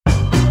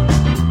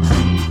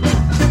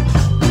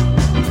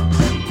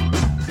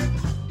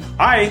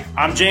Hi,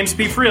 I'm James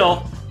P.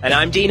 Friel. And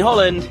I'm Dean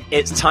Holland.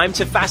 It's time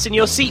to fasten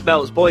your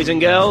seatbelts, boys and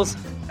girls.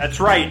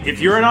 That's right.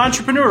 If you're an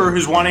entrepreneur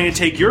who's wanting to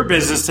take your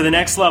business to the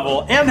next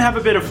level and have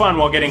a bit of fun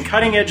while getting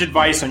cutting-edge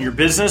advice on your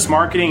business,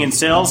 marketing, and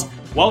sales,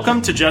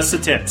 welcome to Just the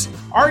Tips,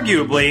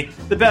 arguably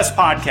the best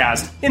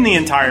podcast in the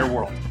entire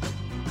world.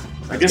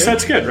 I guess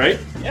that's good, right?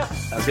 Yeah,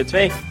 sounds good to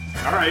me.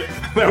 All right.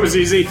 That was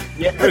easy.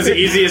 Yeah. That was the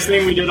easiest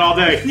thing we did all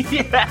day.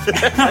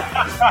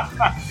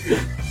 Yeah.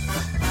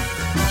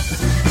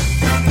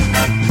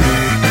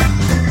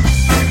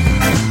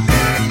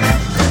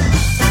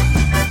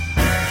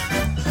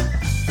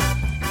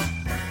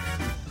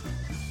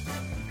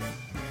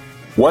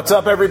 What's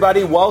up,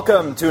 everybody?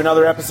 Welcome to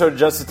another episode of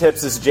Just the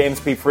Tips. This is James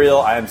P.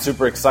 Friel. I am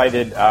super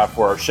excited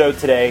for our show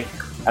today.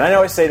 And I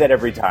know I say that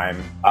every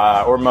time,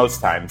 or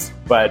most times,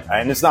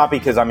 and it's not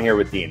because I'm here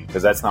with Dean,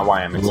 because that's not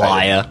why I'm excited.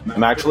 Liar.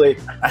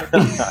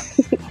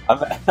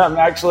 I'm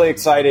actually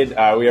excited.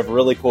 We have a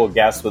really cool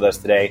guest with us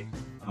today,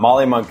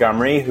 Molly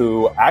Montgomery,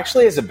 who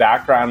actually has a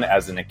background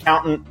as an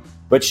accountant,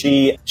 but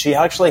she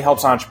actually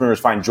helps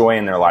entrepreneurs find joy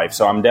in their life.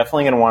 So I'm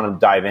definitely going to want to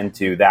dive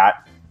into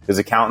that, because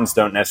accountants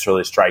don't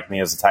necessarily strike me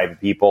as the type of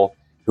people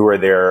who are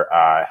there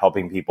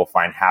helping people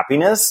find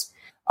happiness.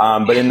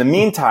 But in the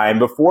meantime,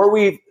 before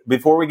we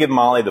give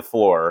Molly the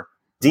floor,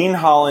 Dean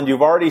Holland,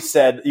 you've already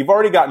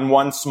gotten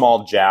one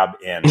small jab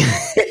in.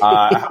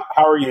 How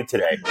are you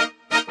today?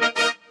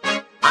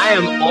 I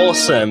am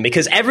awesome,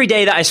 because every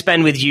day that I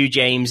spend with you,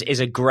 James, is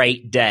a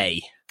great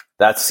day.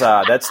 That's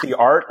the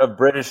art of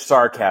British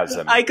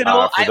sarcasm. I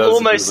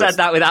almost said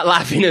that without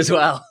laughing as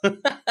well.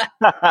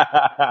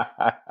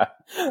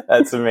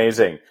 That's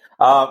amazing.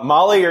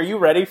 Molly, are you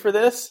ready for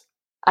this?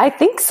 I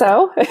think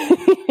so.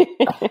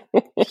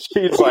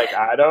 She's like,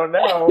 I don't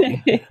know.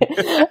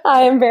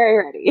 I am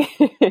very ready.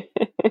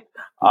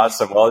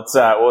 Awesome. Well,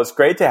 it's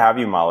great to have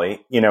you,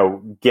 Molly. You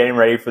know, getting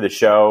ready for the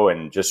show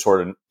and just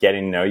sort of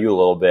getting to know you a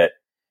little bit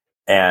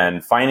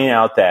and finding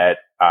out that,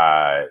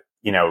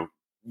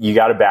 you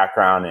got a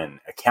background in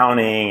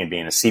accounting and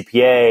being a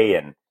CPA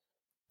and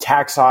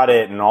tax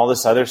audit and all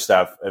this other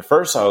stuff. At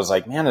first I was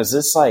like, man, is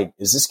this going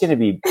to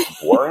be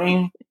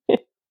boring?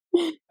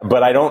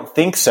 But I don't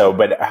think so.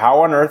 But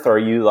how on earth are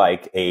you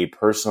like a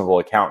personable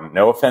accountant?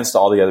 No offense to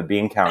all the other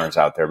bean counters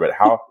out there, but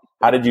how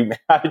did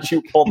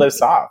you pull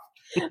this off?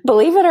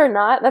 Believe it or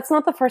not, that's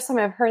not the first time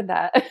I've heard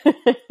that.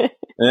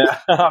 Yeah,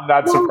 I'm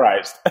not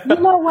surprised. You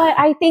know what?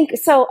 I think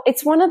so.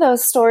 It's one of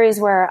those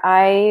stories where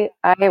I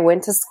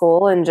went to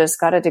school and just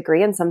got a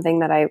degree in something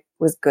that I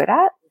was good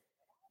at,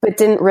 but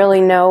didn't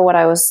really know what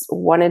I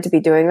wanted to be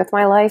doing with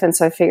my life. And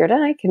so I figured,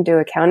 I can do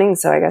accounting,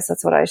 so I guess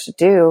that's what I should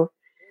do.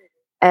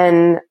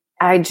 And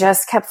I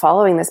just kept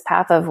following this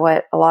path of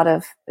what a lot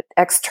of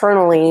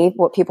externally,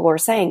 what people were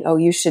saying, oh,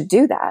 you should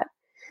do that.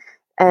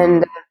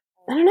 And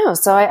I don't know.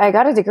 So I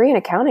got a degree in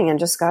accounting and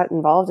just got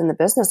involved in the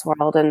business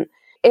world. And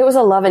it was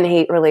a love and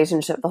hate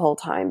relationship the whole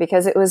time,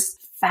 because it was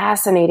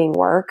fascinating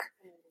work.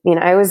 I mean,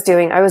 I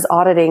was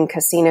auditing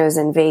casinos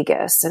in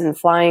Vegas and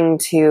flying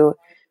to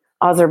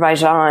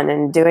Azerbaijan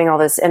and doing all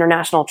this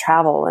international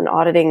travel and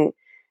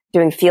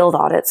doing field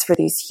audits for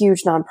these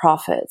huge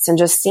nonprofits and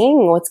just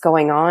seeing what's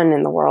going on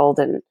in the world.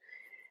 And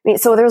I mean,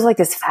 so there was like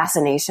this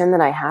fascination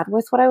that I had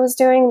with what I was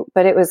doing,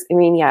 but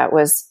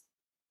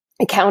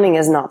accounting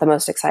is not the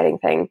most exciting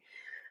thing.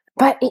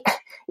 But,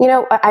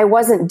 I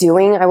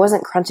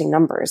wasn't crunching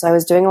numbers. I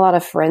was doing a lot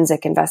of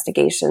forensic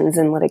investigations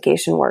and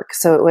litigation work.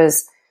 So it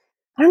was,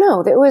 I don't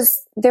know, there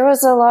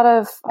was a lot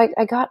of,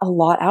 I got a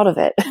lot out of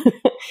it.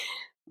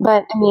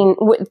 But I mean,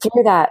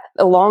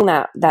 along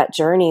that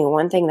journey,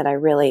 one thing that I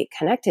really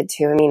connected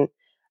to, I mean,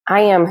 I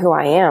am who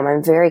I am.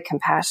 I'm very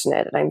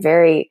compassionate, and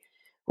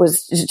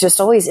was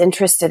just always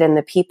interested in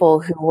the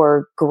people who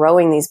were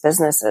growing these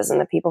businesses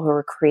and the people who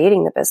were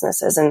creating the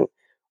businesses and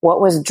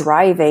what was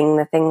driving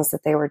the things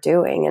that they were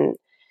doing. And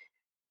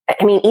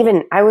I mean,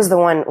 even I was the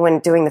one, when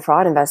doing the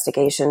fraud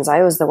investigations,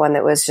 I was the one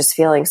that was just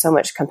feeling so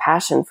much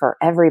compassion for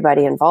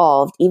everybody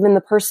involved, even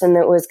the person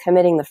that was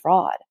committing the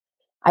fraud.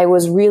 I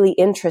was really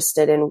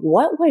interested in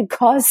what would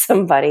cause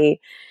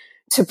somebody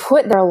to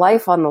put their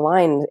life on the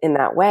line in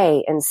that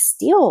way and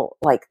steal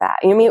like that.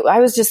 I mean, I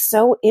was just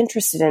so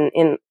interested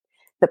in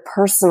the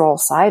personal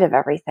side of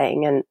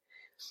everything. And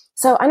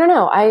so I don't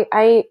know,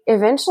 I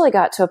eventually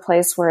got to a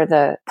place where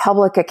the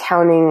public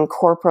accounting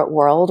corporate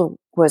world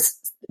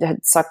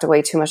had sucked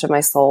away too much of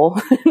my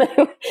soul.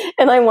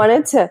 And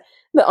the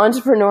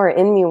entrepreneur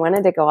in me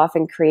wanted to go off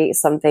and create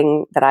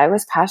something that I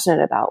was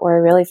passionate about, where I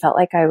really felt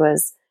like I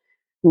was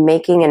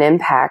making an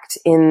impact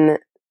in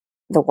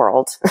the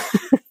world.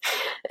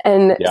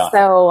 And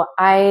so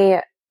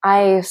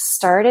I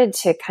started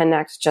to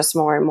connect just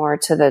more and more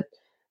to the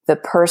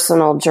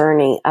personal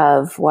journey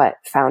of what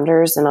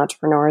founders and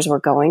entrepreneurs were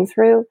going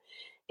through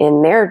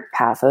in their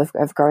path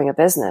of growing a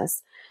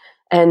business.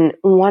 And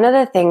one of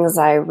the things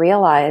I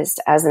realized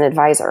as an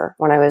advisor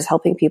when I was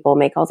helping people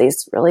make all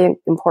these really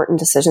important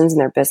decisions in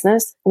their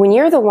business, when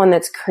you're the one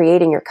that's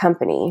creating your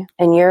company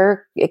and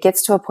it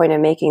gets to a point of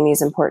making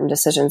these important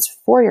decisions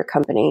for your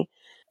company,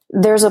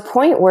 there's a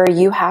point where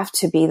you have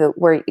to be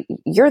where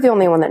you're the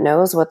only one that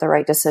knows what the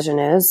right decision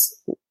is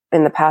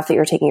in the path that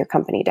you're taking your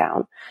company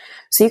down.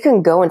 So you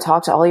can go and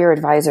talk to all your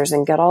advisors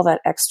and get all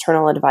that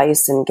external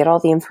advice and get all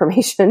the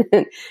information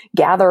and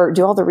do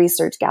all the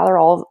research, gather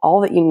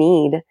all that you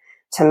need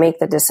to make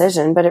the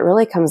decision. But it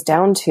really comes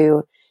down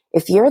to,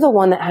 if you're the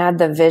one that had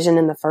the vision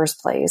in the first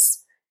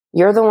place,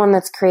 you're the one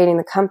that's creating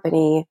the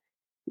company,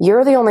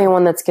 you're the only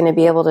one that's going to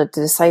be able to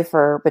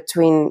decipher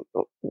between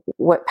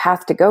what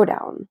path to go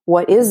down.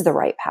 What is the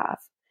right path?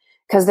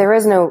 Because there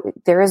is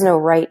no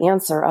right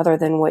answer other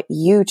than what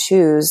you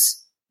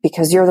choose,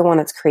 because you're the one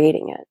that's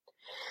creating it.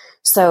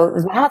 So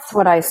that's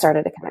what I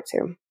started to connect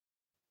to.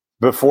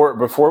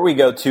 Before we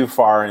go too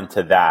far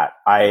into that,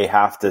 I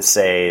have to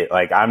say,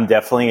 like, I'm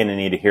definitely going to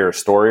need to hear a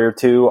story or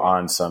two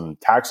on some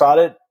tax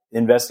audit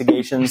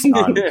investigations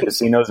on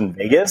casinos in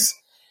Vegas.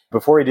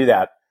 Before we do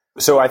that,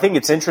 so I think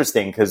it's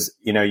interesting because,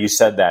 you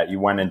said that you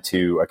went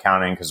into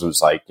accounting because it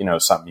was like,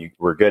 something you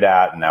were good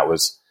at, and that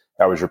was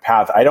your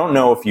path. I don't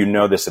know if you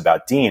know this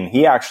about Dean.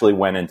 He actually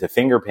went into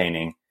finger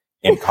painting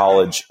in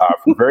college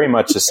for very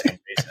much the same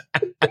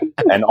reason.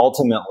 And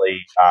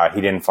ultimately,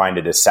 he didn't find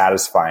it as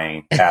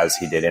satisfying as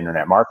he did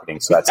internet marketing.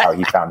 So that's how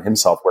he found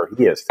himself where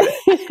he is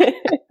today.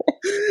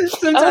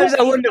 Sometimes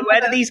I wonder,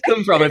 where do these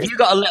come from? Have you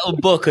got a little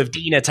book of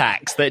Dean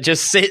attacks that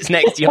just sits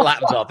next to your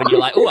laptop and you're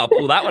like, oh, I'll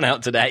pull that one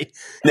out today?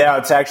 No,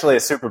 it's actually a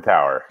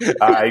superpower.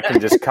 I can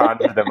just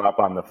conjure them up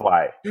on the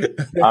fly.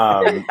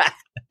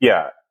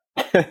 Yeah.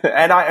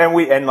 and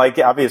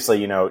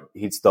obviously,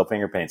 he'd still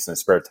finger paints in his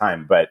spare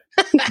time, but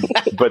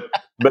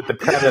the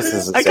premise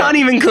is the I same. can't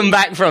even come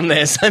back from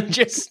this. I'm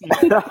just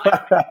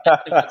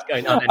what's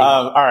going on anymore.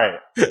 All right.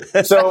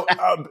 So,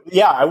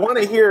 I want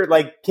to hear,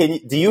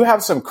 do you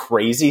have some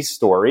crazy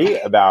story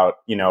about,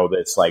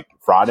 this like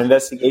fraud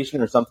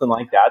investigation or something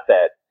like that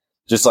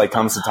just like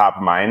comes to top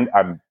of mind?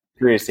 I'm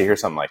curious to hear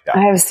something like that.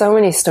 I have so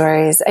many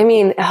stories. I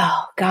mean,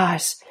 oh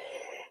gosh,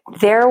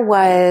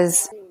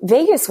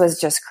 Vegas was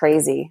just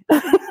crazy.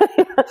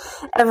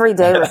 Every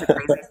day was a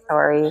crazy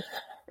story.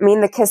 I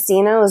mean, the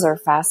casinos are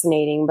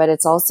fascinating, but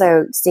it's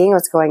also seeing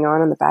what's going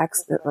on the back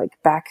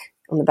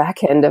on the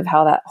back end of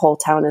how that whole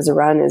town is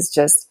run it's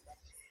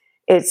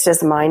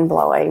just mind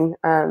blowing.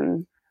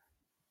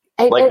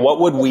 What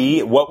would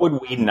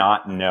we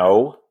not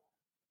know?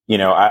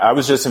 I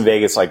was just in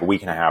Vegas like a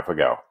week and a half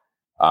ago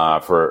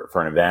for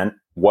an event.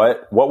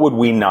 What would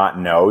we not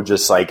know,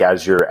 just like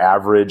as your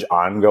average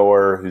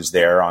ongoer who's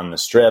there on the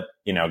strip,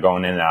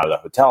 going in and out of the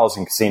hotels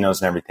and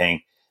casinos and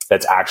everything,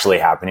 that's actually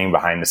happening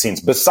behind the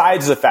scenes,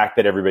 besides the fact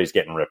that everybody's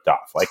getting ripped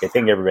off? Like, I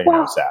think everybody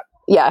knows that.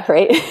 Yeah,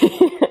 right.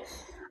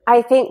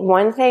 I think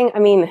one thing, I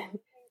mean,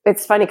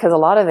 it's funny because a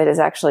lot of it is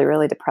actually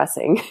really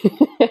depressing.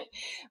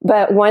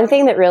 But one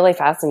thing that really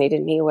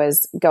fascinated me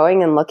was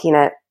going and looking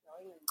at,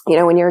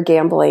 when you're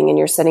gambling and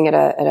you're sitting at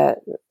a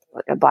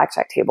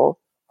blackjack table,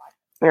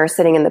 or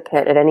sitting in the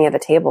pit at any of the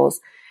tables,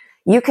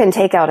 you can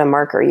take out a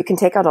marker, you can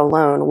take out a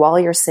loan while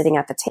you're sitting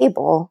at the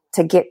table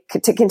to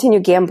continue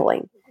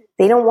gambling.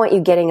 They don't want you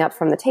getting up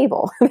from the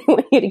table. They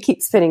want you to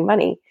keep spending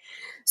money.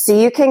 So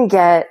you can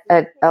get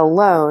a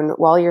loan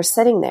while you're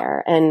sitting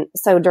there. And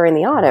so during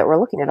the audit, we're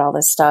looking at all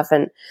this stuff.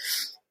 And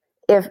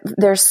if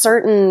there's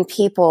certain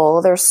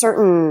people, there's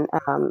certain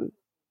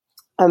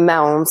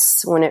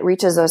amounts, when it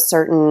reaches a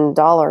certain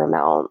dollar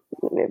amount,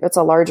 if it's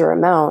a larger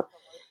amount,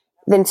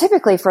 then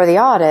typically for any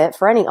audit,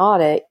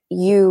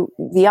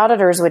 the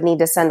auditors would need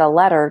to send a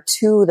letter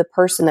to the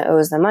person that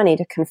owes the money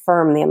to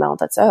confirm the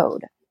amount that's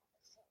owed.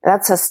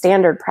 That's a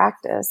standard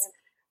practice.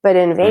 But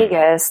in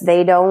Vegas,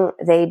 they don't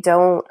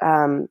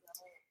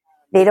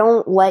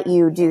let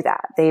you do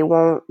that. They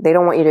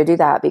don't want you to do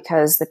that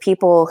because the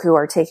people who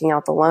are taking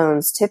out the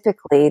loans,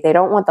 typically they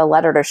don't want the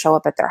letter to show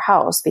up at their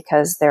house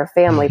because their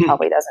family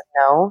probably doesn't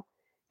know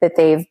that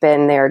they've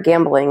been there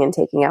gambling and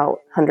taking out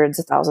hundreds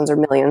of thousands or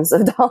millions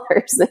of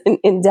dollars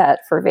in debt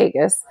for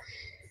Vegas.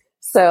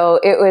 So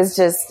it was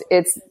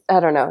I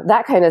don't know,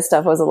 that kind of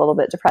stuff was a little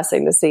bit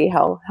depressing to see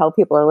how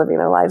people are living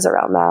their lives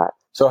around that.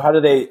 So how do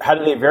they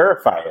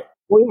verify it?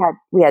 We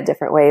had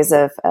different ways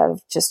of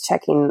just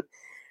checking,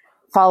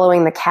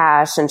 following the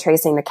cash and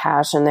tracing the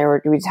cash, and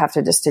we'd have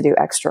to do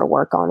extra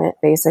work on it,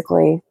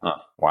 basically. Oh,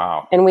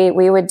 wow. And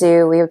we would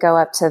go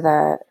up to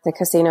the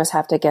casinos,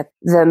 have to get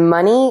the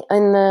money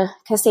in the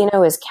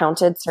casino is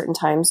counted certain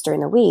times during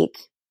the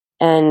week.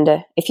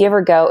 And if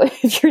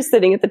you're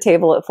sitting at the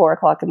table at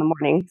 4:00 in the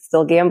morning,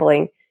 still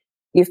gambling,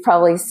 you've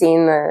probably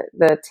seen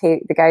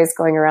the guys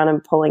going around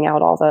and pulling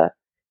out all the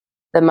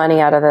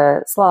money out of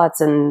the slots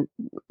and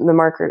the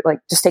marker, like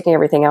just taking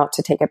everything out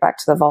to take it back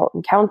to the vault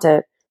and count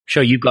it.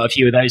 Sure, you've got a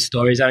few of those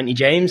stories, haven't you,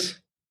 James?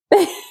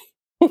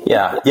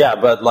 Yeah,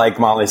 but like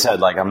Molly said,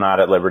 like, I'm not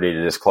at liberty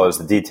to disclose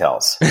the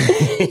details.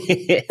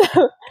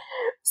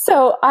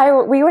 So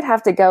we would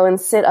have to go and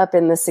sit up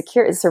in the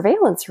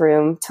surveillance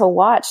room to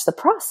watch the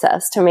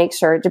process, to make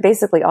sure, to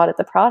basically audit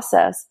the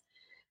process.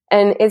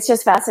 And it's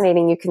just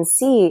fascinating. You can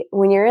see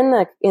when you're in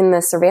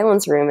the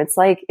surveillance room, it's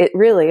like, it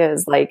really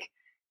is like,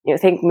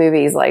 think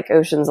movies like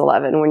Ocean's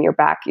 11, when you're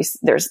back,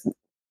 there's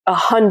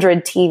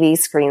 100 TV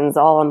screens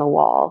all on the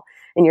wall,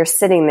 and you're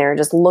sitting there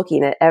just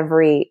looking at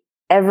every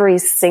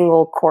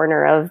single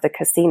corner of the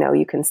casino.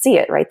 You can see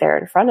it right there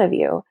in front of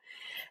you.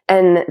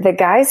 And the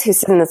guys who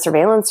sit in the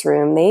surveillance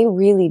room, they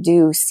really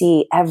do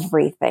see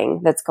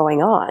everything that's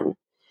going on.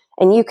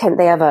 And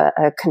they have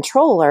a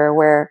controller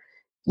where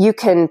you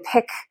can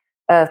pick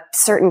a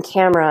certain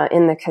camera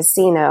in the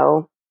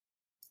casino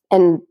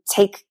and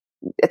connect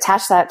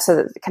that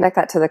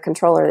to the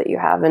controller that you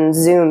have and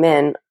zoom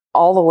in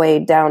all the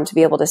way down to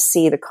be able to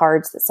see the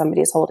cards that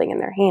somebody is holding in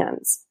their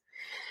hands.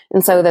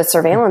 And so the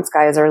surveillance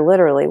guys are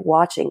literally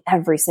watching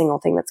every single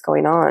thing that's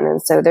going on.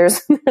 And so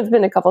there's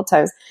been a couple of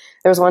times.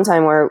 There was one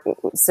time where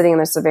sitting in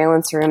the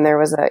surveillance room,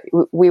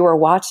 we were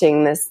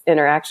watching this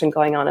interaction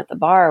going on at the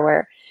bar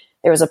where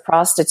there was a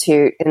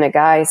prostitute and a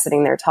guy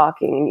sitting there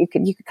talking,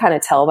 and you could kind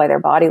of tell by their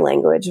body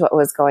language what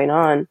was going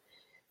on.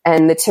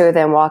 And the two of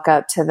them walk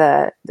up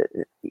to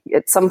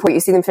at some point you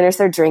see them finish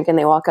their drink and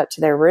they walk up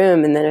to their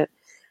room. And then,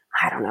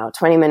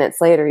 20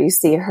 minutes later, you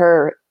see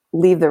her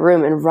leave the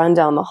room and run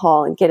down the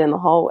hall and get in the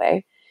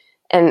hallway.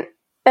 And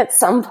at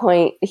some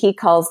point he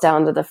calls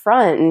down to the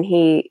front and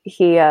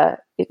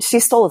she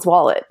stole his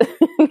wallet.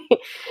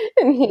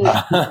 And he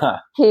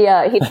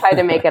tried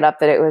to make it up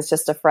that it was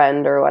just a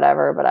friend or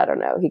whatever, but I don't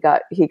know. He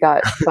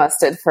got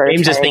busted for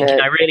James is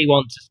thinking, I really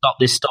want to stop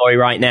this story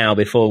right now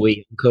before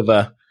we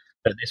uncover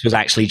that this was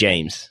actually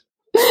James.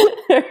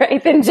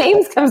 Right. Then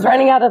James comes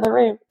running out of the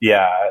room.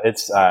 Yeah,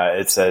 it's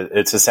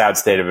a sad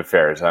state of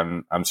affairs.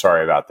 I'm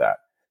sorry about that.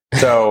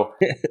 So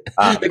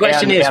the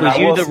question is, was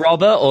you the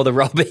robber or the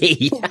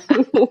robbie?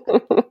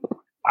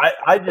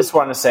 I just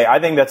want to say, I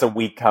think that's a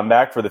weak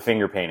comeback for the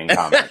finger painting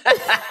comment.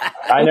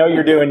 I know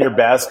you're doing your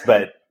best,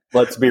 but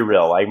let's be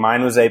real. Like,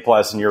 mine was A+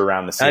 and you're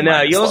around the C-. I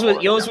know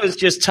yours was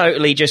just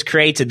totally just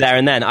created there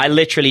and then. I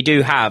literally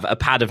do have a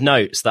pad of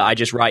notes that I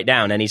just write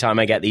down anytime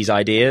I get these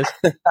ideas.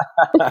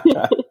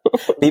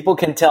 People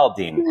can tell,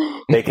 Dean.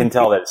 They can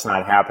tell that it's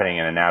not happening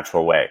in a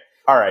natural way.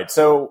 All right.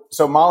 So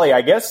Molly,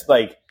 I guess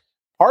like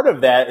part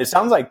of that, it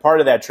sounds like part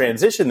of that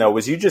transition though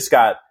was you just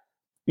got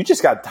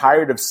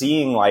tired of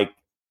seeing like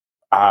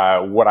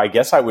what I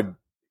guess I would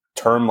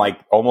term like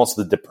almost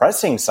the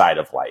depressing side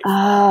of life.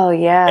 Oh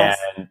yes.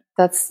 And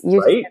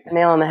you hit the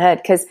nail on the head.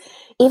 Because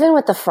even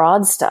with the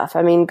fraud stuff,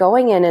 I mean,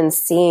 going in and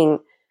seeing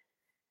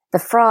the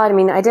fraud, I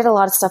mean, I did a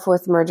lot of stuff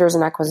with mergers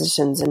and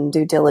acquisitions and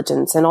due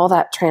diligence and all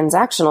that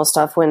transactional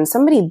stuff. When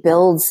somebody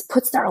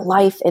puts their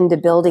life into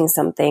building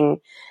something,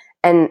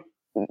 and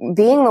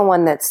being the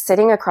one that's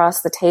sitting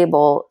across the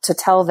table to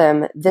tell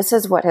them, this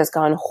is what has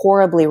gone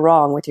horribly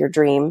wrong with your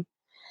dream.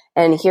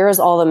 And here's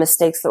all the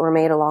mistakes that were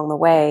made along the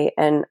way.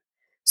 And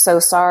so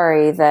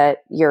sorry that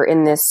you're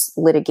in this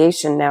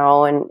litigation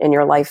now and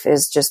your life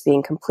is just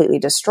being completely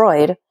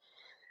destroyed.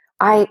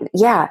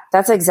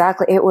 That's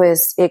exactly,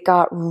 it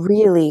got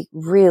really,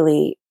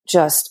 really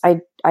just,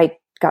 I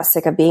got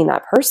sick of being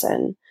that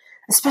person,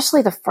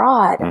 especially the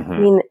fraud. Mm-hmm. I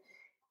mean,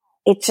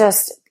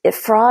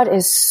 fraud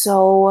is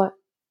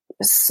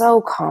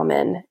so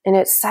common, and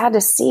it's sad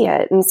to see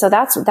it. And so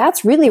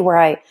that's really where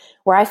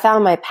I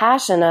found my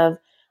passion of,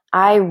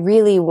 I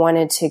really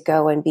wanted to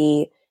go and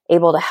be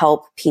able to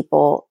help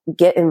people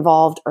get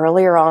involved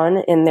earlier on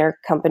in their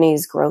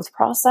company's growth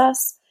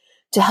process,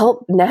 to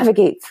help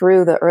navigate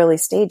through the early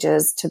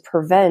stages to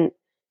prevent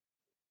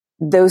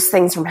those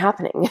things from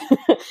happening.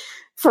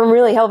 From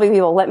really helping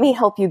people, let me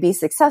help you be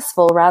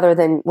successful rather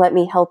than let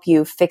me help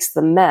you fix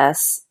the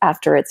mess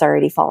after it's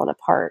already fallen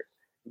apart.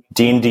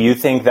 Dean, do you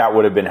think that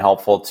would have been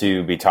helpful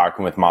to be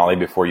talking with Molly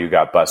before you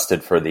got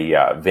busted for the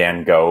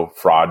Van Gogh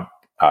fraud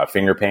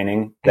finger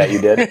painting that you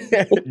did?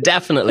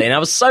 Definitely. And I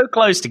was so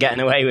close to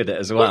getting away with it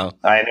as well.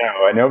 I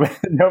know.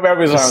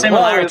 Nobody was the on.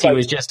 Similarity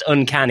was just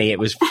uncanny. It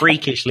was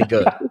freakishly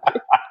good.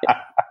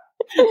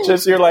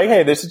 Just, you're like,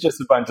 hey, this is just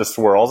a bunch of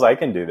swirls. I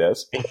can do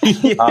this.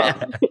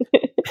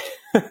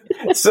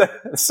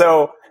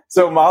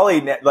 So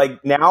Molly,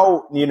 like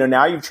now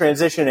you've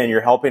transitioned and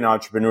you're helping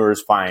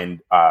entrepreneurs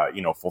find,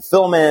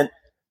 fulfillment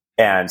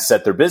and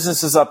set their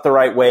businesses up the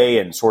right way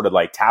and sort of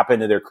like tap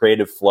into their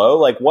creative flow.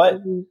 Like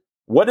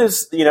what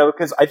is,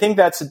 because I think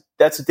that's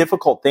a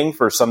difficult thing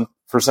for some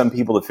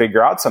people to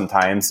figure out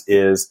sometimes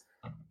is,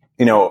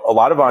 a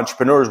lot of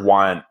entrepreneurs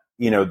want,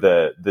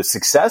 the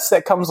success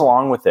that comes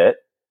along with it.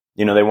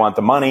 They want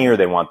the money, or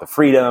they want the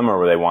freedom,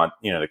 or they want,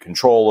 the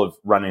control of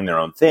running their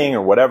own thing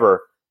or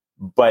whatever.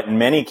 But in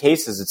many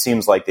cases, it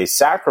seems like they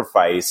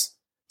sacrifice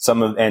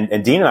some of,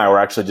 and Dean and I were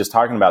actually just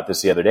talking about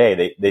this the other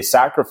day. They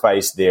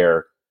sacrifice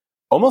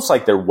almost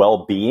like their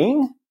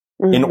well-being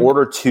mm-hmm. in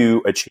order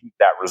to achieve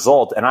that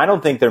result. And I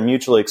don't think they're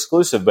mutually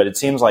exclusive, but it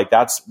seems like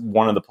that's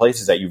one of the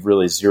places that you've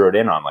really zeroed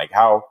in on. Like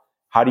how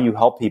do you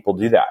help people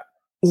do that?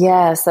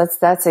 Yes,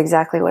 that's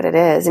exactly what it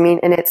is. I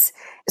mean, and it's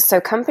so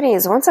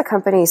once a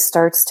company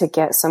starts to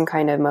get some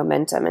kind of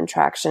momentum and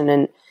traction,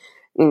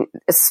 and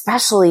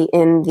especially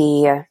in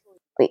the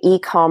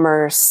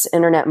e-commerce,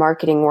 internet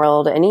marketing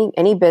world,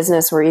 any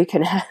business where you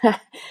can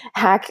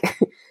hack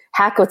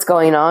hack what's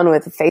going on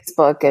with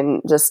Facebook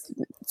and just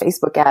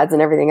Facebook ads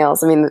and everything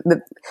else. I mean,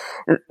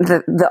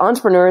 the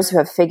entrepreneurs who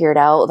have figured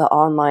out the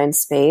online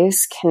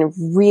space can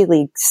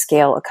really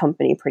scale a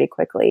company pretty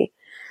quickly.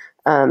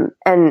 And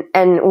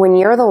when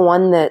you're the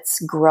one that's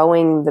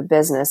growing the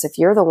business, if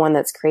you're the one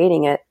that's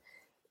creating it,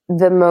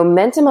 the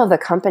momentum of the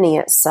company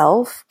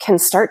itself can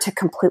start to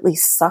completely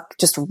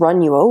just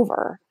run you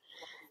over.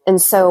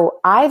 And so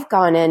I've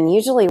gone in,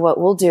 usually what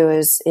we'll do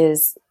is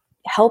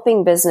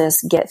helping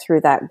business get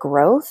through that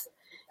growth.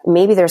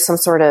 Maybe there's some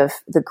sort of,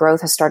 the growth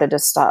has started to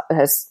stop,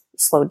 has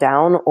slowed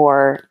down,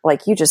 or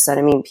like you just said,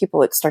 I mean, people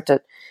would start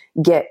to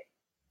get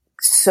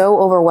so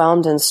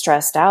overwhelmed and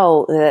stressed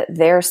out that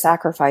they're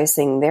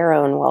sacrificing their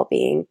own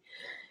well-being.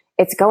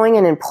 It's going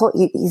in and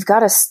you've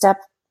got to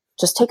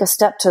just take a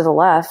step to the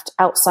left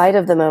outside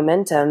of the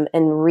momentum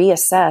and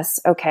reassess,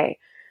 okay,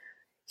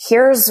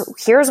 here's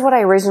what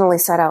I originally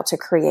set out to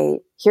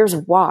create. Here's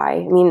why.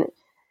 I mean,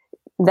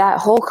 that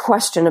whole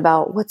question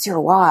about what's your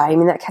why? I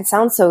mean, that can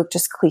sound so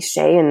just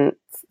cliche and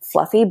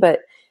fluffy, but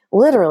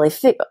literally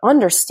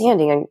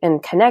understanding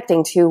and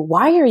connecting to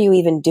why are you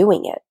even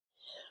doing it?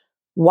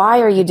 Why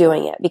are you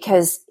doing it?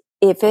 Because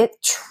if it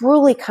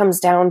truly comes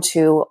down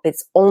to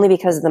it's only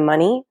because of the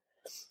money,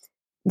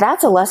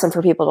 that's a lesson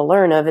for people to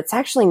learn of. It's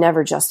actually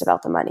never just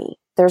about the money.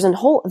 There's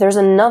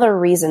another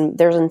reason,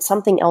 there's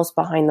something else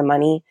behind the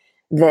money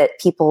that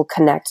people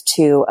connect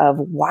to of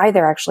why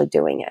they're actually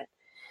doing it.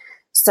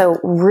 So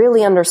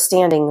really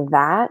understanding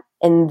that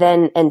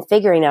and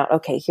figuring out,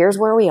 okay, here's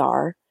where we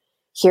are.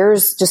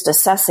 Here's just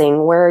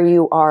assessing where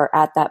you are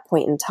at that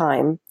point in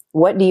time.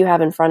 What do you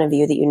have in front of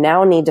you that you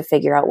now need to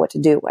figure out what to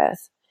do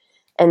with?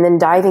 And then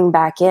diving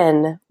back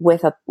in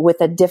with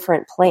a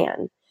different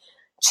plan,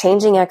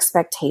 changing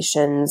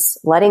expectations,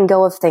 letting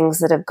go of things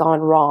that have gone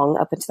wrong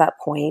up until that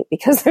point,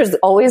 because there's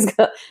always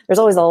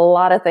a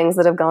lot of things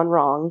that have gone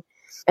wrong,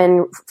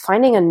 and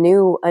finding a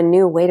new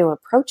way to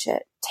approach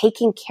it.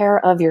 Taking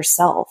care of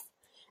yourself,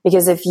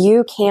 because if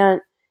you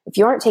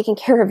aren't taking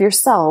care of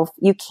yourself,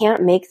 you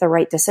can't make the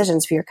right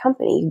decisions for your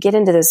company. You get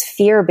into this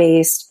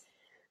fear-based,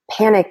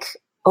 panic,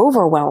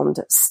 overwhelmed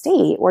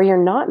state where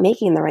you're not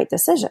making the right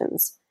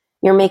decisions.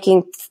 You're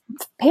making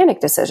panic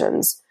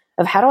decisions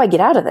of how do I get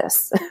out of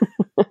this?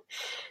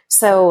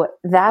 So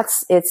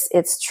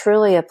it's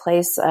truly a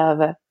place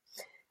of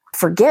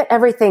forget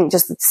everything,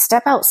 just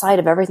step outside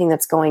of everything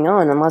that's going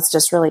on, and let's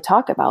just really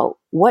talk about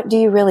what do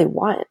you really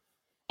want?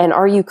 And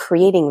are you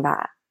creating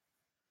that?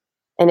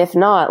 And if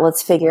not,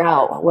 let's figure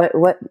out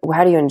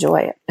how do you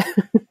enjoy it?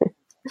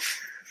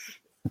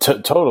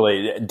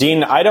 Totally.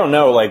 Dean, I don't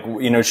know, like,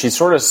 she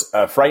sort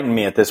of frightened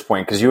me at this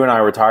point, because you and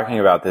I were talking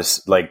about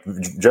this like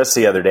just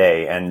the other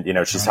day, and,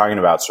 she's talking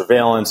about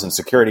surveillance and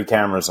security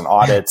cameras and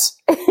audits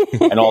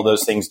and all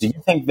those things. Do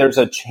you think there's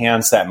a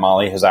chance that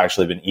Molly has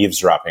actually been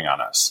eavesdropping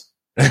on us?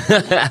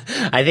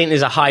 I think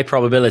there's a high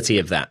probability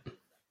of that.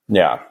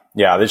 Yeah,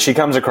 that she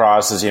comes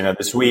across as, the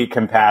sweet,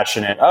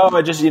 compassionate,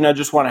 I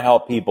just want to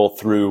help people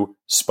through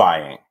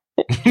spying.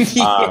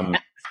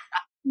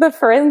 The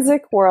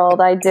forensic world,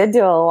 I did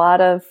do a lot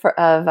of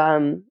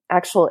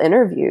actual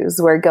interviews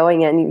where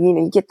going in,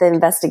 you get the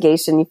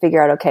investigation, you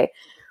figure out, okay,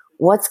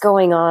 what's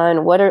going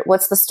on?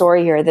 What's the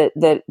story here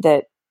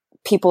that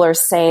people are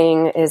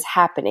saying is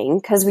happening?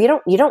 Because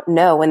you don't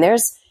know when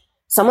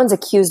someone's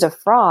accused of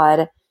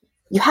fraud.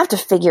 You have to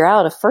figure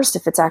out first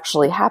if it's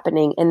actually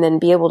happening, and then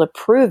be able to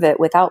prove it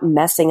without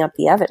messing up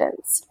the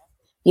evidence.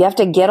 You have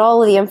to get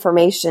all of the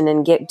information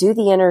and do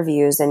the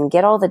interviews and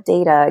get all the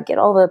data, get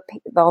all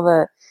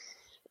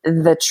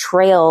the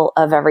trail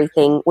of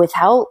everything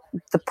without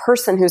the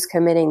person who's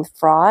committing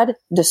fraud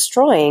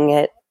destroying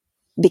it,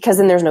 because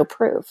then there's no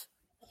proof.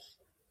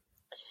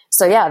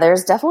 So yeah,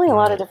 there's definitely a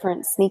lot of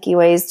different sneaky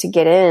ways to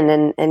get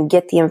in and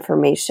get the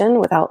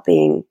information without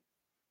being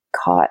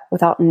caught,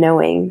 without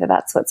knowing that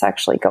that's what's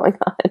actually going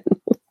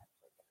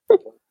on.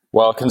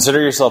 Well,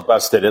 consider yourself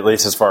busted, at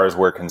least as far as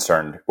we're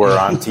concerned. We're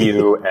on to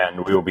you,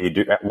 and we will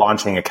be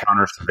launching a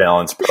counter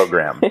surveillance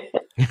program.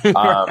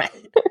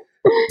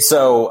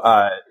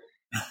 So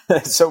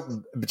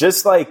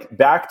just like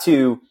back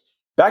to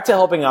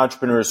helping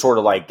entrepreneurs sort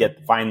of like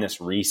find this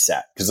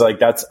reset, because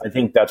like I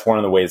think that's one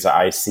of the ways that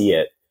I see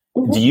it.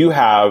 Mm-hmm. Do you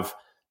have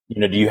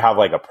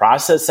like a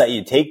process that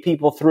you take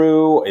people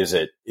through? Is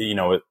it,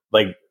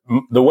 like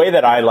the way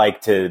that I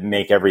like to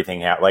make everything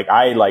happen, like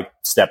I like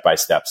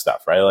step-by-step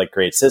stuff, right? I like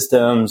create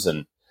systems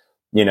and,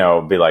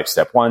 be like,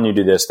 step 1, you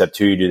do this, step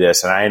 2, you do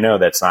this. And I know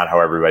that's not how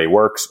everybody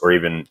works, or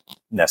even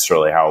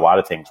necessarily how a lot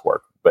of things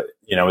work, but,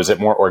 is it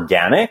more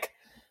organic,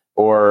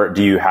 or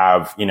do you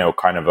have,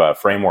 kind of a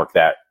framework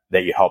that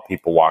you help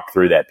people walk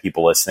through that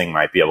people listening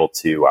might be able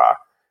to,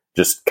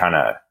 just kind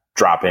of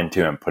drop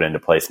into and put into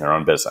place in their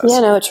own business?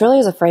 Yeah, no, it truly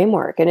is a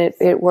framework, and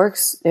it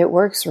works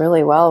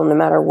really well no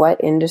matter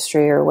what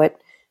industry or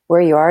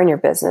where you are in your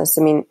business.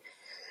 I mean,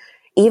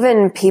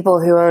 even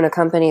people who own a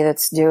company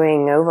that's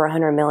doing over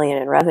 100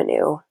 million in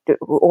revenue,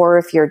 or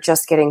if you're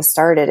just getting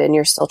started and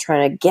you're still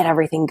trying to get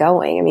everything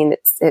going, I mean,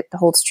 it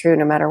holds true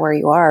no matter where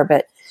you are,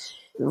 but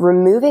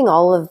removing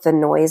all of the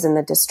noise and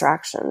the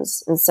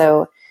distractions. And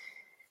so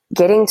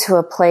getting to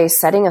a place,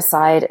 setting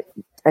aside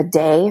a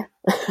day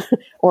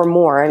or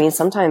more. I mean,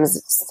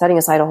 sometimes setting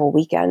aside a whole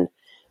weekend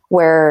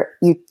where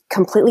you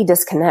completely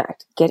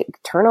disconnect,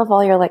 turn off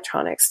all your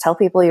electronics, tell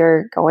people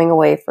you're going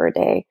away for a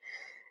day,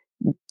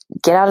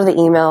 get out of the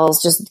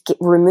emails, just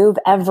remove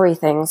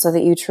everything so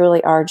that you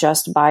truly are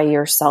just by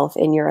yourself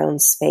in your own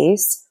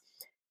space.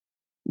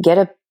 Get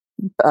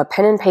a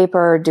pen and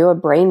paper, do a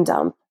brain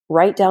dump,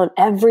 write down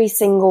every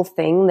single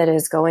thing that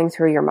is going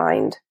through your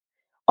mind,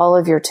 all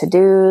of your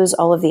to-dos,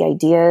 all of the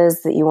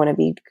ideas that you want to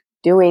be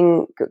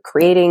doing,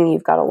 creating.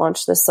 You've got to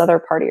launch this other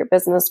part of your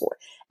business, or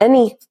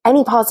any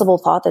possible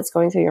thought that's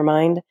going through your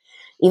mind.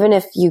 Even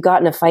if you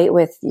got in a fight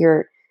with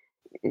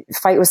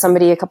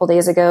somebody a couple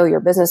days ago, your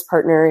business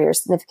partner, your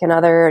significant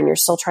other, and you're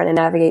still trying to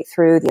navigate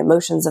through the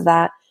emotions of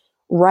that,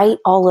 write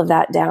all of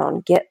that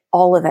down, get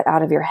all of it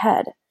out of your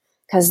head.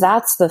 Cause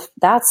that's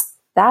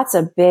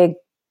a big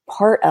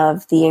part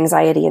of the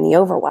anxiety and the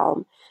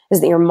overwhelm,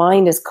 is that your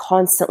mind is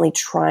constantly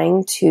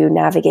trying to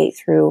navigate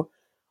through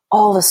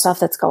all the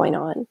stuff that's going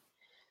on.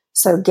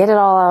 So get it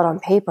all out on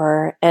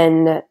paper.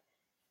 And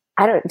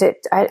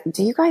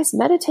do you guys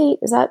meditate?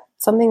 Is that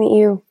something that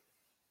you?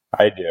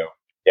 I do.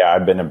 Yeah.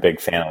 I've been a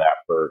big fan of that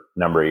for a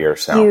number of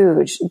years now.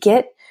 Huge.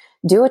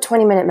 Do a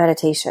 20-minute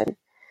meditation,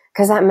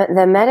 because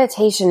the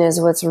meditation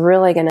is what's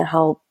really going to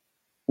help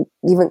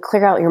even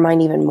clear out your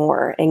mind even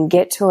more and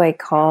get to a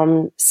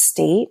calm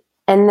state.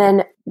 And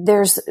then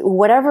there's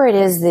whatever it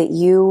is that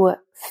you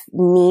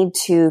need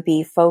to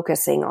be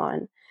focusing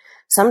on.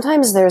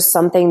 Sometimes there's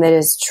something that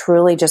is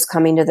truly just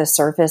coming to the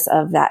surface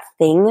of that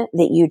thing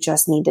that you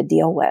just need to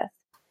deal with.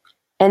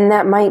 And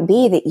that might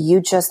be that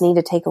you just need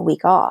to take a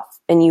week off,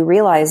 and you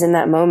realize in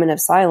that moment of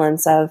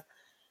silence of,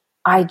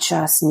 I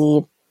just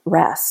need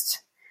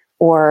rest,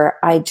 or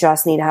I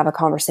just need to have a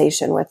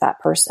conversation with that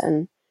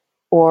person.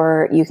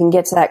 Or you can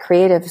get to that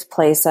creative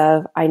place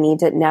of, I need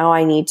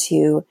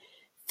to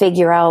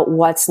figure out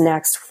what's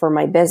next for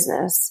my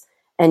business.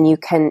 And you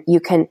can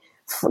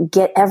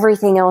get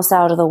everything else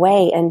out of the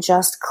way and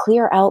just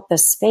clear out the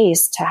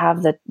space to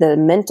have the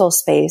mental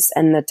space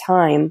and the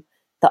time,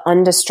 the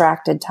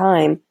undistracted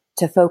time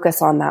to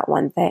focus on that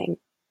one thing.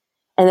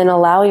 And then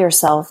allow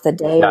yourself the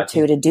day or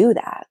two to do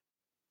that.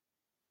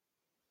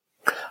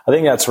 I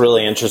think that's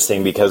really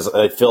interesting, because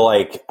I feel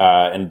like,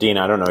 and Dean,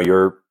 I don't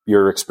know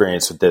your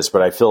experience with this,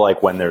 but I feel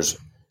like when there's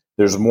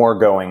more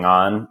going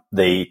on,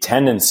 the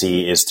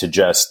tendency is to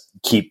just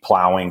keep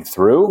plowing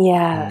through.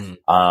 Yeah. You're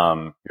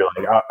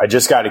like, oh, I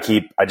just got to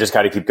keep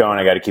going.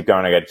 I got to keep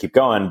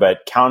going.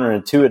 But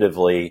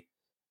counterintuitively,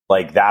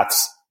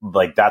 that's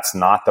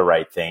not the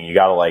right thing. You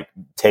got to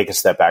take a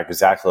step back,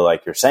 exactly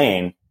like you're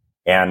saying,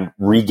 and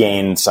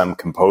regain some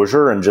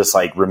composure, and just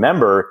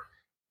remember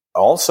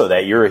also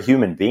that you're a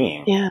human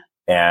being. Yeah.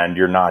 And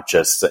you're not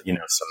just,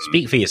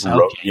 speak for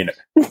yourself.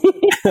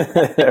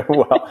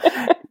 Well,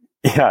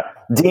 yeah,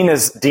 Dean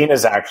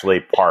is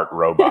actually part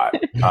robot,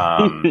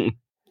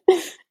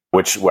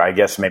 which I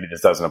guess maybe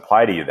this doesn't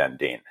apply to you then,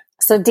 Dean.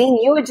 So Dean,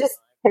 you would just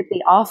hit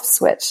the off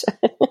switch.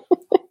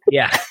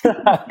 Yeah.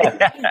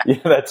 Yeah,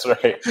 that's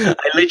right.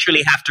 I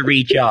literally have to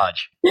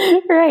recharge.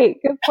 Right.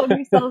 Go plug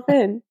yourself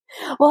in.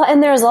 Well,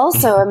 and there's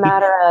also a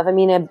matter of, a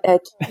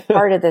key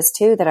part of this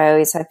too that I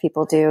always have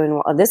people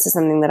do, and this is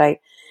something that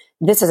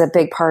this is a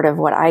big part of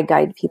what I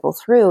guide people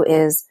through,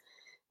 is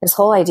this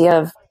whole idea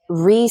of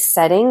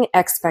resetting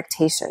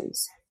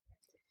expectations.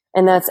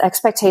 And that's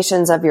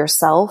expectations of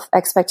yourself,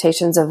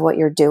 expectations of what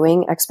you're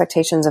doing,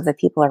 expectations of the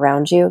people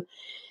around you.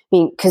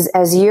 Because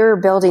as you're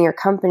building your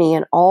company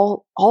and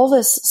all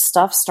this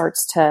stuff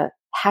starts to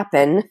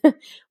happen,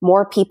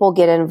 more people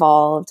get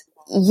involved.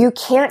 You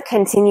can't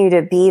continue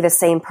to be the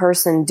same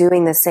person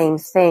doing the same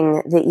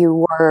thing that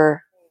you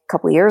were a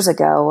couple of years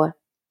ago,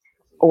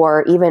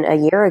 or even a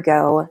year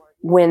ago,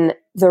 when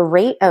the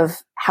rate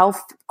of how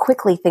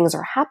quickly things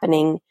are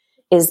happening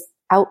is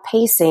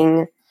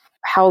outpacing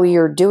how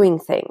you're doing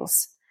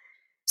things.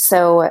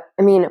 So,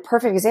 a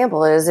perfect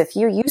example is if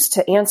you used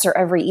to answer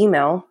every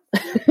email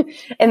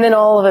and then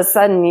all of a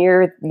sudden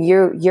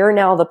you're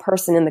now the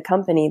person in the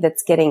company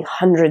that's getting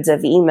hundreds of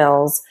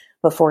emails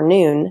before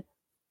noon.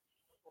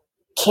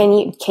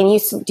 Do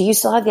you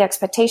still have the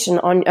expectation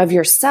of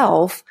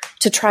yourself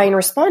to try and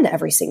respond to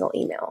every single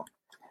email?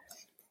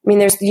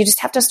 You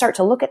just have to start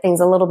to look at things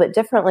a little bit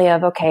differently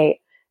of, okay,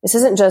 this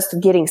isn't just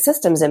getting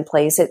systems in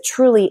place. It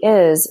truly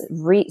is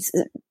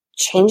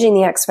changing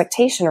the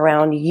expectation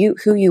around you,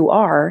 who you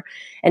are,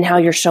 and how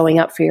you're showing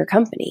up for your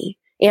company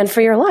and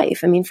for your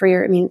life.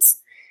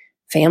 It's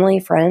family,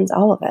 friends,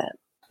 all of it.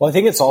 Well, I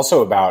think it's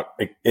also about,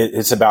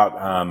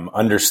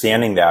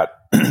 understanding that,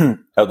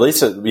 at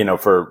least,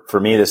 for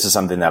me, this is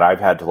something that I've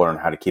had to learn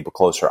how to keep a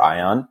closer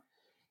eye on,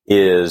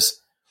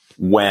 is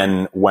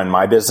when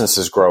my business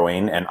is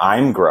growing and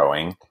I'm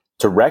growing,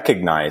 to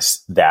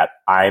recognize that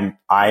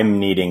I'm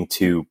needing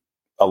to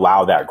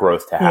allow that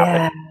growth to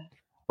happen. Yeah.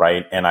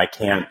 Right. And I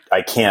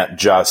can't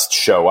just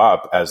show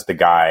up as the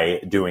guy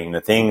doing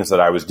the things that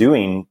I was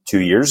doing 2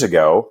 years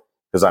ago,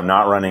 because I'm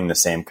not running the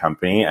same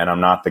company and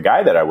I'm not the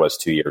guy that I was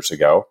 2 years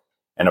ago.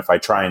 And if I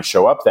try and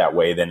show up that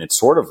way, then it's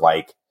sort of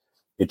like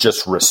it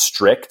just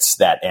restricts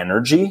that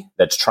energy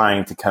that's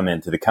trying to come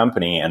into the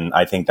company. And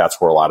I think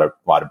that's where a lot of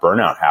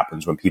burnout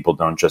happens, when people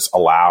don't just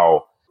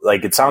allow,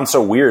 like, it sounds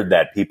so weird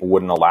that people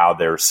wouldn't allow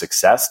their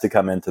success to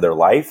come into their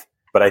life.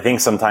 But I think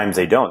sometimes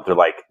they don't. They're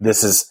like,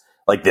 this is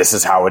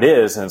how it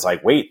is. And it's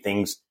like, wait,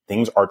 things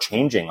are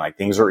changing. Like,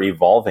 things are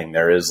evolving.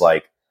 There is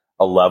like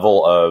a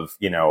level of,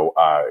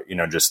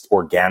 just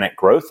organic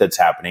growth that's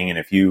happening. And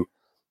if you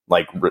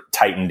like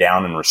tighten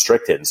down and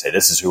restrict it and say,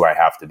 this is who I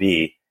have to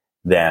be,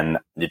 then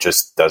it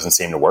just doesn't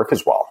seem to work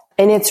as well.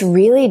 And it's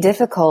really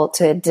difficult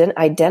to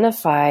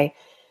identify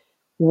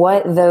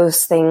what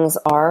those things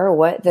are,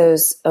 what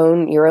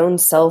your own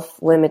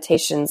self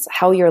limitations,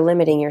 how you're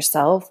limiting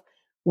yourself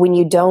when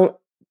you don't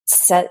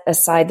set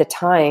aside the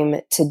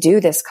time to do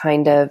this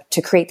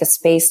to create the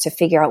space to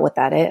figure out what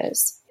that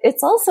is.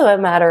 It's also a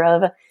matter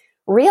of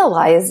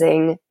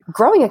realizing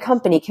growing a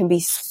company can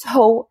be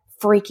so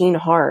freaking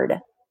hard. I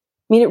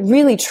mean, it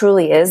really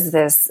truly is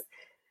this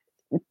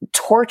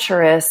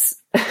torturous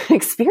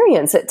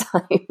experience at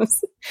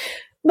times,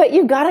 but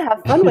you've got to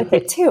have fun with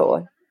it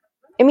too.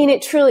 I mean,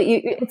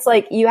 it's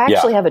like you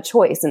actually have a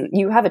choice, and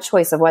you have a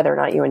choice of whether or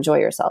not you enjoy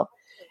yourself.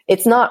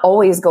 It's not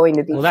always going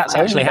to be. Well, that's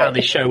actually how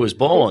this show was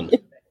born.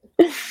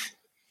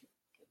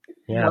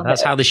 Yeah,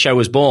 that's how this show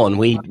was born.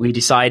 We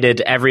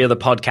decided every other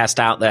podcast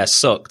out there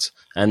sucked,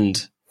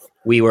 and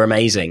we were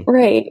amazing,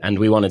 right? And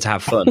we wanted to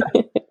have fun.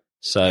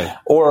 So,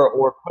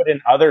 or put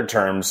in other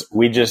terms,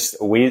 we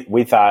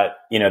thought,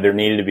 there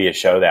needed to be a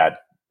show that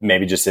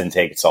maybe just didn't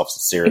take itself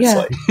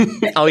seriously.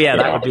 Yeah. Oh yeah,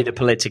 that would be the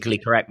politically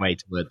correct way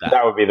to word that.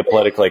 That would be the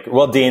politically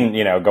well, Dean.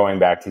 Going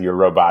back to your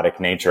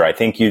robotic nature, I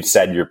think you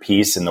said your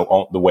piece in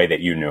the way that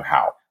you knew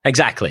how.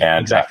 Exactly.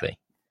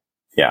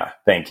 Yeah,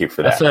 thank you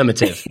for that.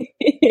 Affirmative.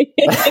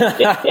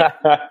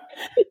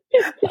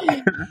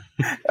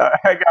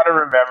 I got to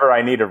remember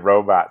I need a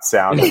robot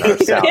sound in our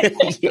sound.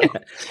 Yeah.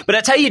 But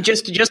I tell you,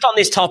 just on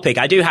this topic,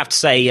 I do have to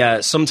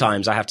say,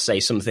 sometimes I have to say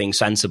something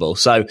sensible.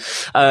 So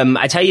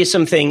I tell you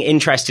something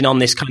interesting on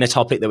this kind of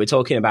topic that we're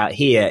talking about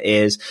here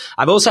is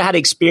I've also had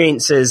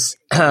experiences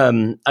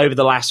over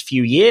the last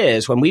few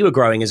years when we were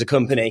growing as a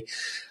company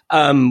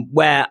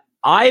where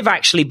I've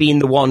actually been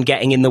the one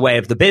getting in the way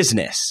of the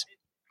business.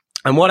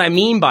 And what I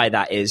mean by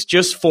that is,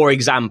 just for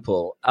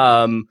example,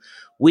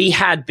 we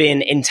had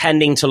been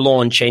intending to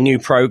launch a new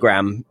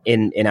program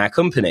in our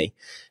company.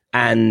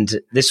 And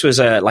this was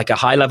a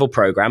high-level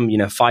program,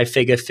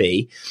 5-figure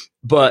fee.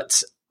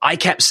 But I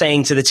kept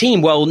saying to the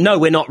team, well, no,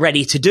 we're not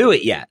ready to do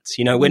it yet.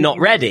 We're not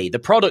ready. The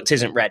product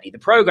isn't ready. The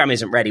program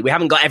isn't ready. We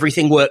haven't got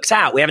everything worked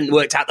out. We haven't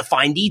worked out the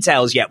fine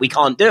details yet. We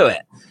can't do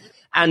it.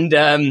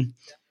 And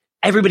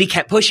everybody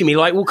kept pushing me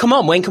like, well, come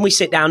on, when can we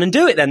sit down and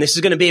do it then? This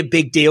is going to be a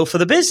big deal for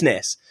the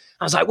business.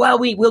 I was like, well,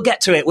 we'll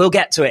get to it. We'll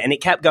get to it. And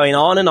it kept going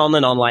on and on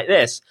and on like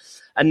this.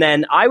 And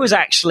then I was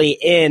actually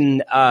in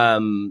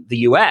the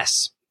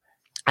US,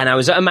 and I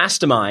was at a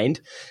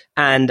mastermind,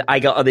 and I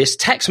got this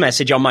text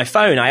message on my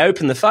phone. I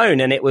opened the phone,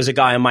 and it was a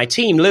guy on my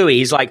team, Louis.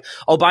 He's like,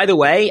 oh, by the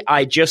way,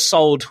 I just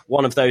sold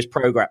one of those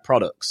Prograp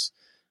products.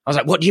 I was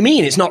like, what do you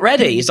mean? It's not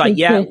ready. He's like,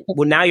 yeah,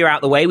 well, now you're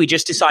out the way. We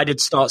just decided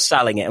to start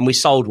selling it, and we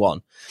sold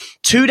one.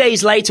 2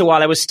 days later,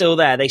 while I was still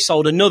there, they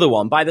sold another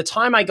one. By the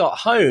time I got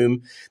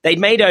home, they'd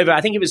made over,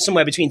 I think it was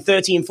somewhere between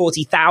 $30,000 and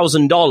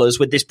 $40,000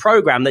 with this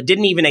program that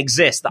didn't even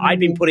exist, that I'd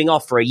been putting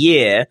off for a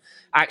year,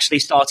 actually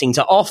starting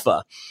to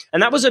offer.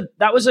 And that was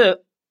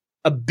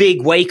a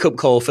big wake up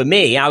call for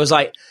me. I was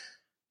like,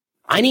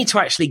 I need to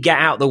actually get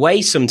out the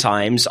way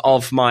sometimes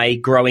of my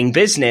growing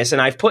business.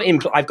 And I've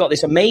got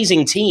this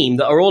amazing team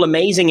that are all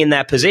amazing in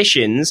their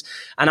positions.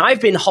 And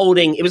I've been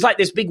holding, it was like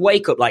this big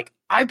wake up, like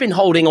I've been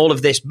holding all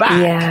of this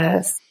back.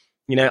 Yes.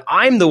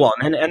 I'm the one.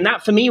 And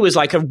that for me was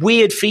like a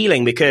weird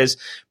feeling, because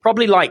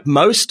probably like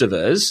most of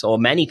us, or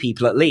many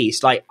people at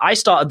least, like I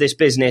started this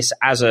business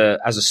as a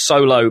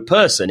solo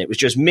person. It was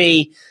just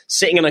me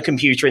sitting on a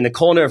computer in the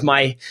corner of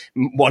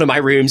one of my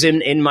rooms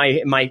in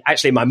my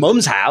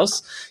mum's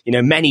house,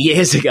 many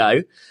years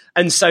ago.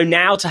 And so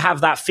now to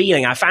have that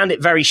feeling, I found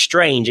it very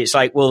strange. It's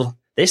like, well,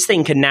 this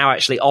thing can now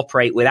actually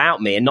operate without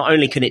me. And not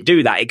only can it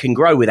do that, it can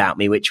grow without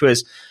me, which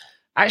was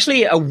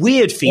actually a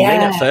weird feeling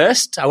at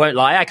first. I won't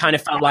lie. I kind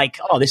of felt like,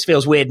 oh, this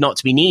feels weird not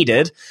to be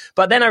needed.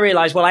 But then I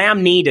realized, well, I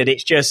am needed.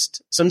 It's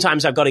just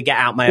sometimes I've got to get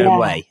out my own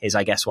way, is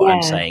I guess what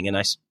I'm saying. And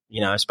I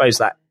suppose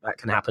that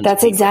can happen.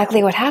 That's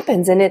exactly what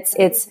happens. And it's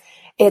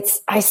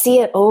I see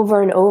it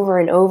over and over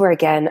and over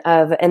again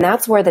and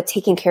that's where the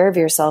taking care of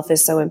yourself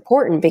is so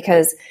important,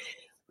 because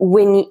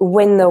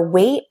when the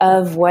weight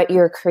of what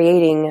you're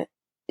creating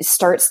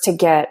starts to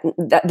get,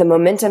 the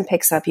momentum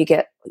picks up, you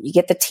get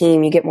the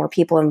team, you get more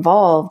people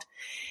involved.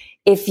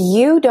 If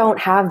you don't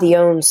have the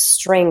own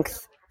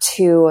strength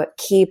to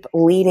keep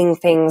leading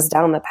things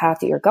down the path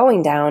that you're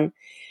going down,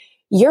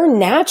 you're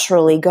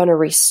naturally going to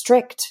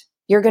restrict.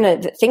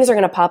 Things are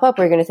going to pop up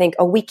where you're going to think,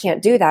 oh, we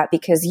can't do that,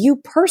 because you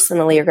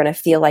personally are going to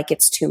feel like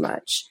it's too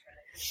much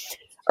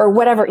or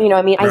whatever.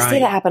 I see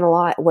that happen a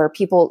lot, where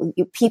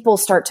people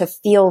start to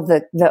feel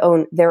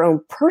their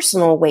own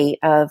personal weight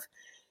of,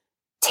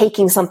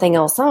 taking something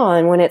else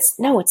on when it's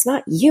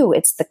not you,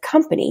 it's the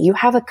company. You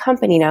have a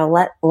company now,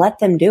 let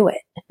them do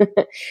it.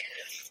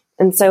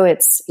 And so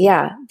it's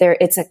a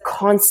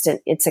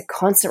constant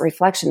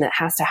reflection that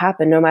has to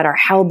happen no matter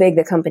how big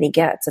the company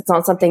gets. It's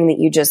not something that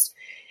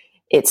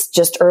it's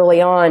just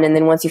early on. And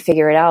then once you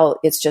figure it out,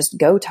 it's just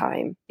go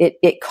time.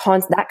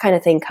 That kind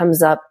of thing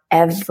comes up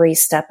every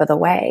step of the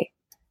way.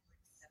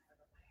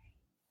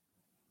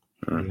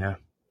 Yeah.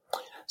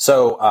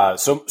 So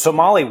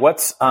Molly,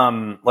 what's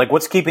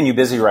keeping you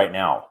busy right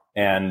now,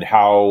 and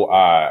how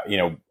are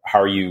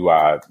you,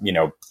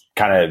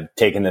 kind of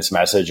taking this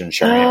message and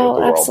sharing it with the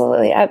world?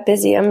 Absolutely. I'm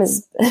busy.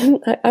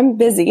 I'm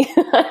busy.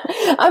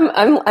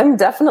 I'm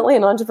definitely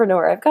an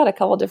entrepreneur. I've got a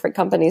couple different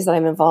companies that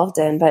I'm involved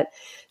in, but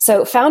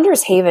so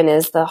Founders Haven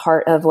is the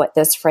heart of what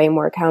this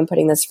framework, how I'm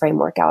putting this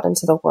framework out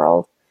into the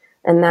world.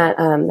 And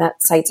that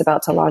site's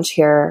about to launch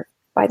here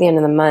by the end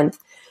of the month.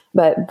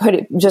 But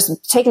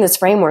just taking this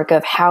framework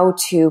of how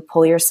to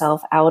pull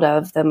yourself out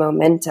of the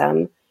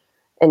momentum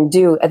and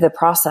do the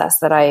process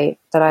that I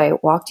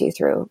walked you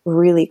through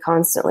really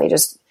constantly,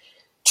 just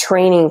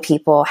training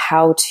people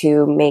how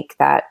to make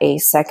that a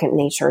second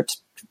nature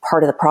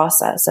part of the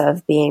process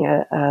of being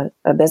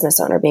a business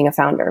owner, being a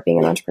founder, being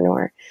an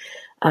entrepreneur.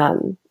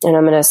 And I'm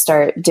going to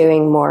start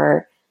doing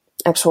more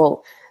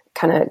actual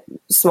kind of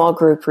small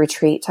group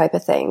retreat type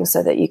of thing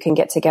so that you can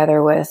get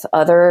together with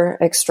other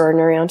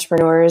extraordinary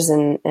entrepreneurs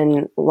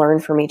and learn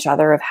from each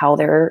other of how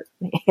they're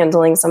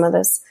handling some of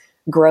this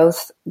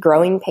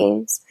growing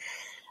pains,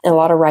 and a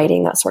lot of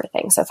writing, that sort of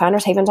thing. So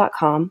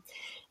foundershaven.com.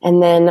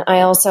 And then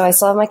I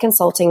still have my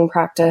consulting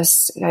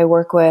practice. I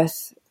work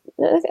with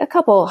a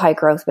couple high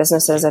growth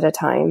businesses at a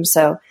time.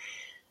 So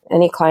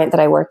any client that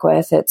I work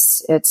with,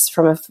 it's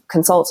from a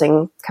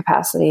consulting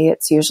capacity.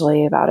 It's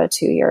usually about a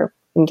 2-year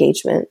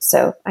engagement.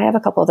 So I have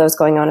a couple of those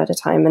going on at a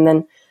time. And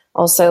then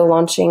also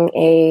launching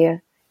a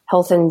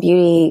health and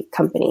beauty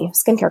company,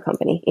 skincare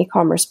company,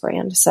 e-commerce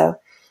brand. So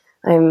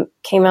I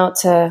came out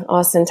to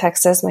Austin,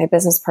 Texas. My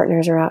business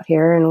partners are out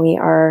here and we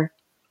are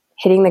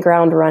hitting the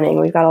ground running.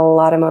 We've got a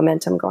lot of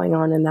momentum going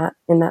on in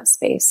that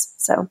space.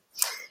 So a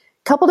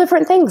couple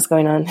different things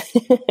going on.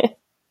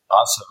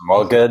 Awesome.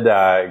 Well, good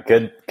to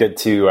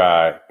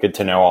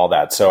know all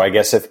that. So I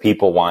guess if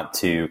people want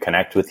to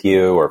connect with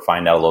you or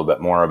find out a little bit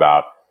more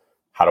about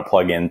how to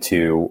plug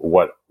into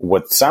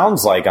what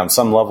sounds like on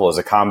some level is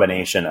a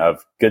combination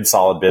of good,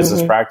 solid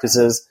business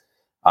practices,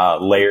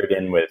 layered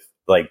in with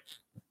like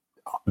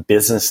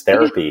business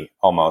therapy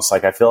almost.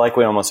 Like I feel like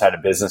we almost had a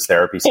business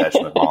therapy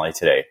session with Molly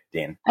today,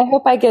 Dean. I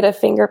hope I get a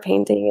finger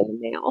painting in the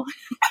mail.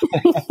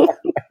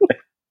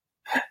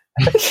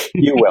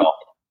 You will.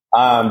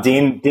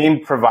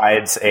 Dean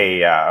provides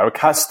a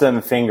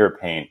custom finger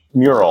paint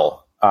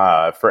mural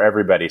for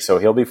everybody. So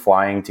he'll be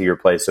flying to your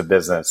place of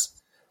business.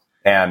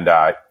 And,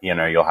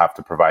 you'll have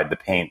to provide the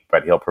paint,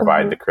 but he'll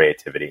provide the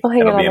creativity.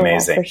 It'll be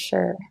amazing. For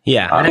sure.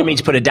 Yeah. I don't mean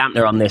to put a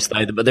dampener on this,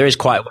 though, but there is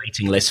quite a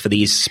waiting list for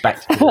these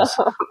spectacles,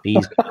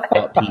 these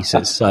art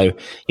pieces. So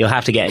you'll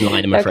have to get in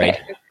line, I'm afraid.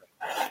 Okay.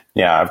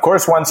 Yeah. Of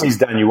course, once he's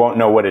done, you won't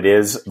know what it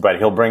is, but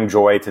he'll bring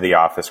joy to the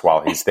office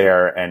while he's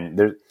there.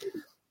 And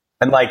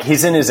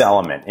he's in his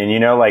element. And,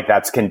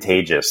 that's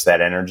contagious,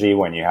 that energy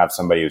when you have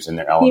somebody who's in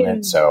their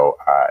element. Yeah. So,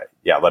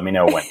 let me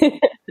know when it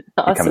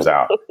comes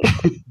out.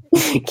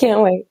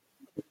 Can't wait.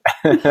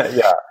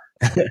 Yeah.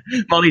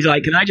 Molly's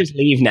like, can I just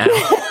leave now?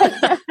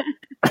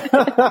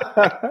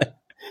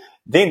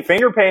 Dean,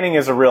 finger painting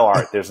is a real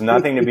art. There's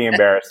nothing to be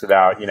embarrassed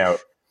about.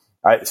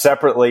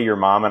 Separately, your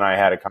mom and I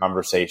had a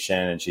conversation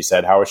and she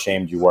said how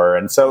ashamed you were.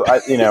 And so, I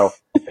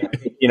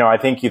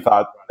think you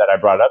thought that I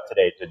brought it up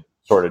today to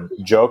sort of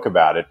joke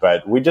about it,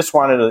 but we just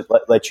wanted to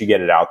let you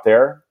get it out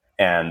there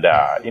and,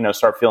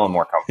 start feeling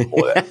more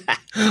comfortable with it.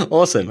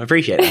 Awesome. I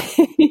appreciate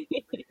it.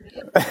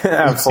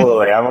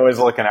 Absolutely. I'm always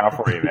looking out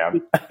for you,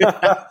 man.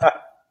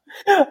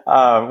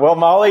 Well,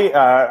 Molly,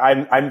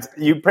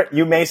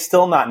 you may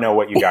still not know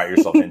what you got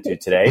yourself into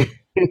today.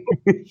 I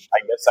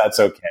guess that's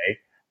okay.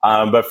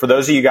 But for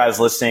those of you guys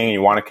listening and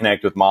you want to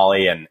connect with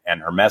Molly and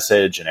her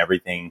message and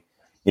everything,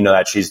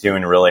 that she's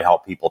doing to really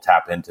help people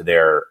tap into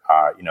their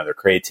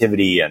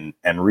creativity and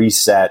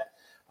reset,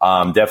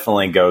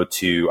 definitely go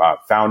to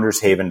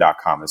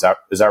foundershaven.com. Is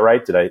that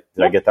right? Did I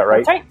get that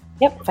right? That's right.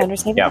 Yep.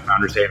 Foundershaven. Yeah.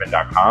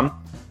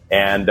 Foundershaven.com.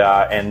 And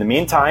in the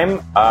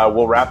meantime,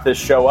 we'll wrap this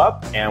show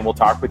up and we'll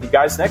talk with you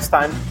guys next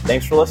time.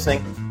 Thanks for listening.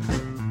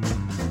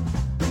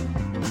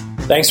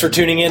 Thanks for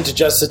tuning in to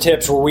Just the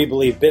Tips, where we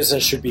believe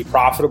business should be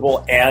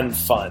profitable and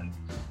fun.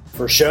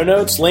 For show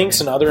notes, links,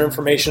 and other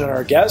information on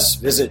our guests,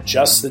 visit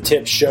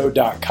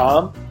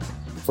justthetipshow.com.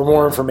 For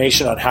more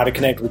information on how to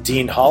connect with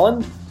Dean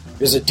Holland,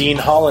 visit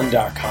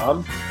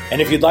deanholland.com.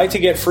 And if you'd like to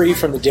get free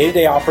from the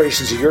day-to-day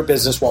operations of your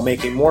business while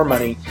making more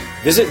money,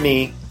 visit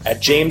me at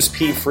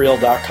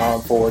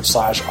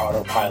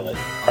jamespfriel.com/autopilot.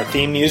 Our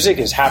theme music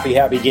is Happy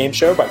Happy Game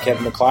Show by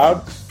Kevin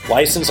MacLeod,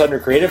 licensed under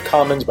Creative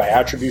Commons by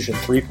Attribution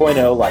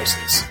 3.0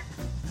 license.